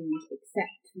vastly changed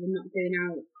except for not going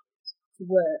out to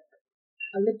work.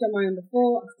 I lived on my own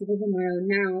before, I still live on my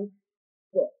own now,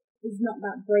 but there's not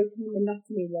that breaking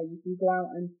monotony where you can go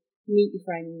out and meet your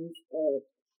friends, or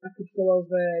I could go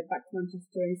over back to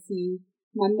Manchester and see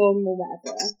my mum or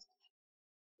whatever.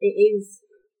 It is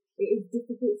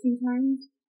difficult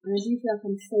sometimes, and I do feel like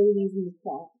I'm slowly losing the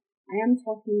plot. I am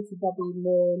talking to Dobby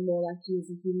more and more like he is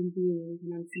a human being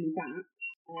and answering me back.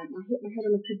 I hit my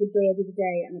head on a cupboard door the other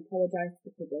day and apologised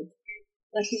to the cupboard.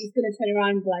 Like it was going to turn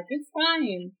around and be like, it's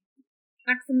fine.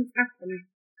 Accidents happen.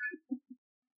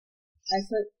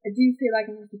 So I do feel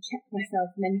like I have to check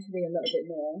myself mentally a little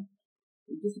bit more.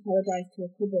 Just apologise to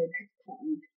a cupboard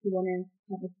cotton. If you want to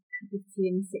have a cup of tea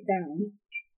and sit down.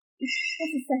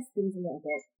 Let's assess things a little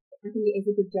bit. I think it is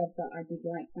a good job that I did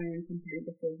like my own company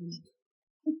beforehand.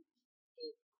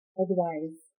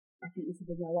 Otherwise, I think this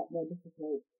would be a lot more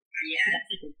difficult. Yeah. That's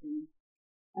a good thing.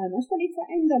 I just wanted to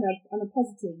end on a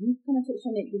positive. You kind of touched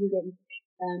on it, Gingham.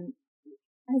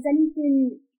 Has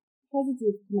anything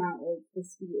positive come out of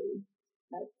this for you?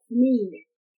 Like, for me,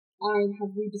 I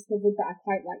have rediscovered that I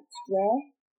quite like to draw.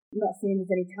 I'm not saying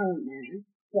there's any talent there,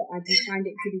 but I do find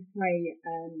it to be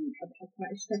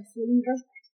quite a stress reliever.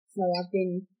 So I've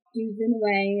been doodling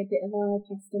away a bit of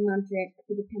pastel magic, a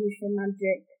bit of pencil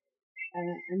magic,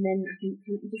 and then I think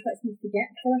it just lets me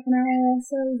forget for like an hour or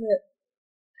so that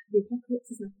the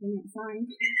apocalypse is happening outside.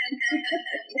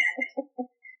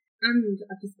 And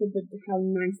I've discovered how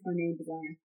nice my neighbours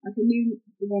are. Like, I knew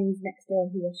the ones next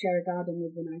door who I share a garden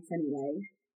with were nice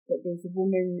anyway, but there's a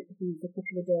woman who's a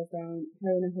couple of doors down.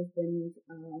 Her and her husband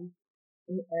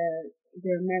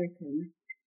they're American,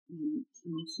 and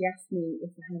she asked me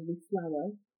if I had any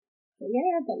flour. But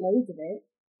yeah, I've got loads of it.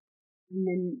 And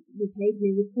then they paid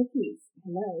me with cookies.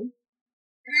 Hello.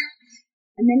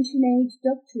 And then she made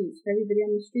dog treats for everybody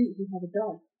on the street who had a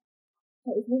dog.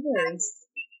 That was lovely.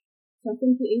 So I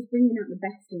think it is bringing out the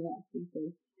best in a lot of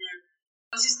people. Yeah.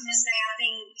 I was just going to say, I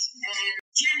think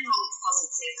general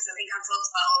positives, I think I've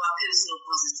talked about all our personal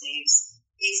positives,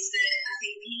 is that I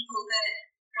think people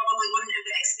that probably wouldn't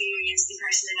have experienced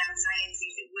depression and anxiety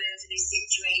if it weren't for this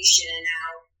situation are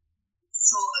now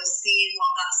sort of seeing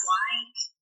what that's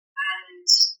like. And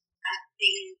I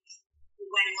think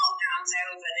when lockdown's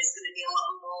over, there's going to be a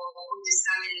lot more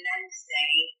understanding and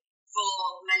empathy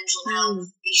for mental health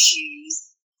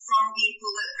issues from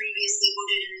people that previously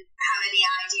wouldn't have any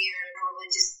idea and probably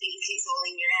just think it's all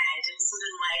in your head, and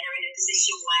suddenly they're in a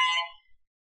position where,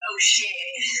 oh shit,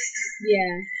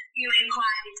 yeah, feeling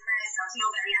quite depressed, I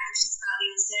feel very anxious about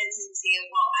the uncertainty of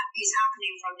what is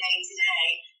happening from day to day.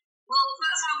 Well,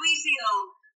 that's how we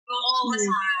feel, but all the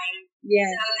time.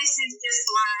 Yeah. So this is just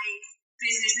like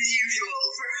business as usual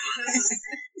for us.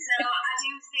 So I do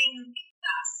think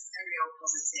that's a real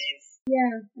positive.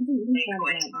 Yeah, I didn't think about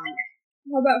it like that.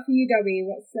 How about for you, Dobby?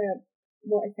 What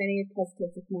if any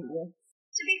positives have come out of this?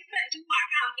 To be fair, I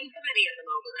can't think of any at the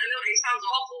moment. I know it sounds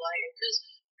awful, like,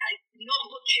 because not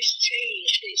much has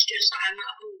changed. It's just that I'm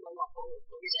at home a lot more.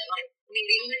 Like, I mean,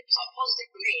 the only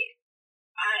positive for me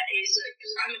is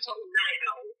because I'm a total night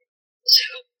owl. So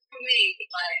for me,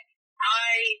 like,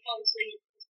 I fall asleep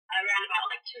around about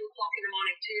like 2 o'clock in the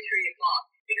morning, 2, 3 o'clock,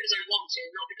 because I want to,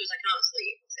 not because I can't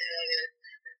sleep.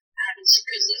 and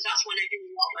because that's when I do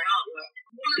a lot of my artwork.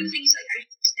 One of the things I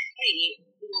used to hate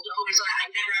was always like I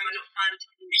never have enough time to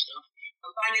do stuff.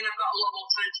 I'm finding I've got a lot more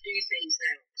time to do things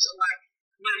now. So like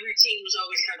my routine was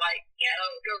always kind of like get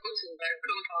up, go to work,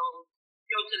 come home,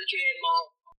 go to the gym, or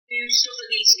do stuff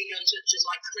that needs to be done, such as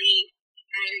like clean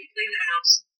the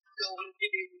house, go and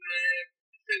do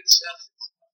food stuff,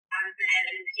 and then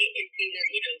it'd be that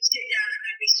sit down and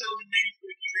I'd be so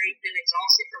mentally drained and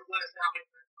exhausted from work that I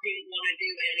didn't want to do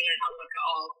any of that work at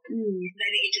all.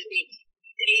 Then it'd just be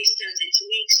days turns into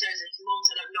weeks, turns into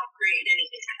months, and I've not created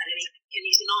anything, and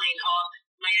it's annoying. Or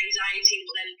my anxiety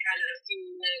will then kind of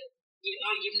fuel the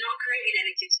you've not created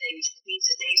anything today, which means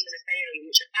today's going to fail you,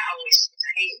 which I always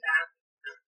hate that.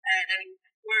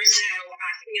 Whereas now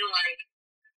I feel like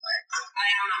I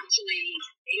am actually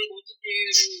able to do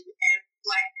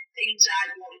like things I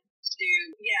want to do.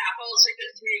 Yeah, I fall asleep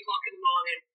at 3 o'clock in the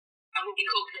morning. I wake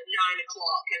up at 9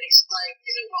 o'clock, and it's like,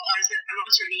 I'm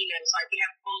answering emails like we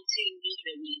have one team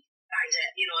meeting a week. That is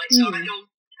it, So I don't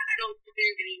do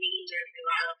any meetings or anything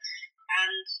like that.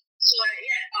 And so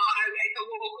if I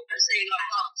woke up at say like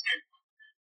 10:30,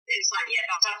 it's like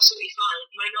that's absolutely fine.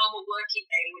 My normal working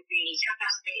day would be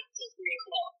 8:30 till 3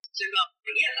 o'clock. So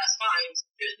that's fine.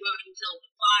 Just work until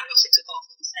 5 or 6 o'clock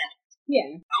instead.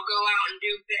 Yeah. I'll go out and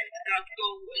do a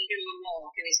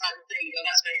walk, and it's like, there you go,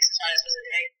 that's my exercise for the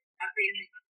day. I've been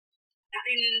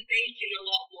baking a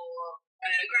lot more.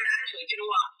 Actually, do you know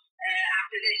what?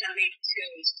 After this, I'm making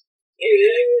scones.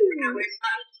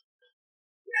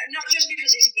 Not just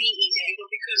because it's BE day,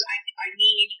 but because I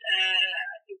need,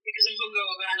 because I'm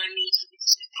hungover and I need something to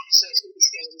sit on, so it's going to be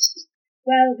scones.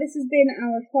 Well, this has been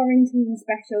our quarantine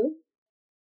special.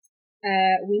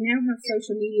 We now have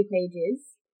social media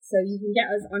pages, so you can get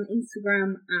us on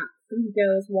Instagram at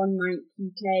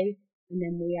 3girls1mic.uk, and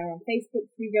then we are on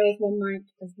Facebook, 3girls1mic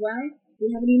as well.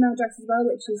 We have an email address as well,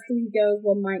 which is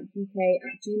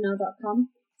 3girls1mic.uk@gmail.com.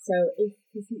 So if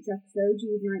for future episodes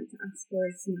you would like to ask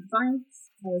us some advice,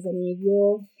 tell us any of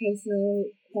your personal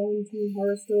quarantine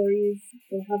horror stories,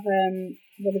 we'll have one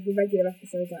of the regular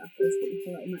episodes out after this, but we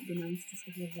thought it might be nice just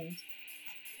to have a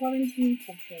quarantine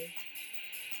special.